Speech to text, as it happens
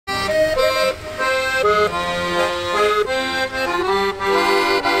So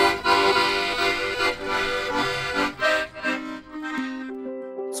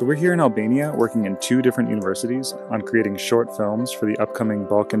we're here in Albania working in 2 different universities on creating short films for the upcoming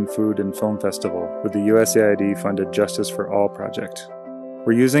Balkan Food and Film Festival with the USAID funded Justice for All project.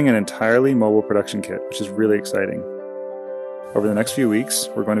 We're using an entirely mobile production kit, which is really exciting. Over the next few weeks,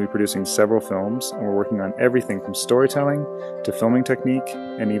 we're going to be producing several films, and we're working on everything from storytelling to filming technique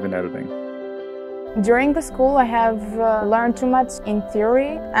and even editing. During the school, I have learned too much in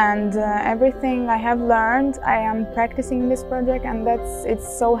theory, and everything I have learned, I am practicing this project, and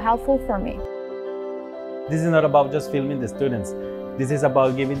it's so helpful for me. This is not about just filming the students. This is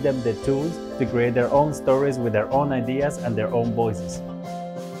about giving them the tools to create their own stories with their own ideas and their own voices.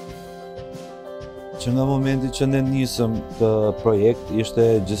 Që nga momenti që ne nisëm të projekt ishte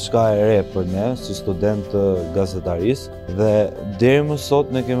gjithçka e re për ne si student të gazetarisë dhe deri më sot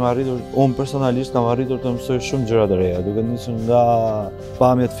ne kemi arritur, unë personalisht kam arritur të mësoj shumë gjëra të reja, duke nisur nga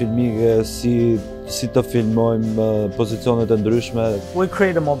pamjet filmike, si të filmojmë pozicione të ndryshme. We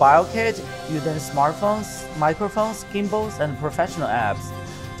create a mobile kit using smartphones, microphones, gimbals, and professional apps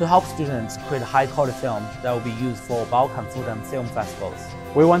to help students create high-quality film that will be used for Balkan Food and Film Festivals.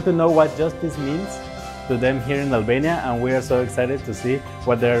 We want to know what justice means to them here in Albania, and we are so excited to see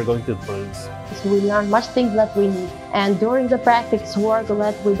what they are going to produce. We learned much things that we need, and during the practice work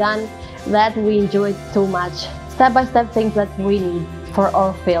that we done, that we enjoyed too much. Step-by-step things that we need for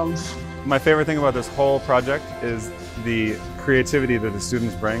our films. My favorite thing about this whole project is the creativity that the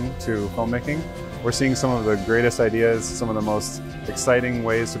students bring to filmmaking. We're seeing some of the greatest ideas, some of the most exciting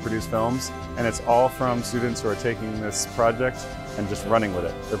ways to produce films, and it's all from students who are taking this project and just running with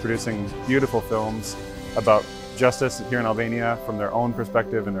it. They're producing beautiful films about justice here in Albania from their own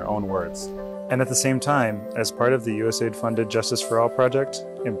perspective and their own words. And at the same time, as part of the USAID-funded Justice for All project,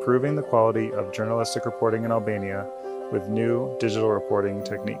 improving the quality of journalistic reporting in Albania with new digital reporting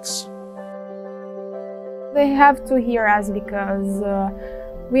techniques. They have to hear us because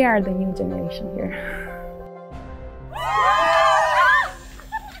we are the new generation here.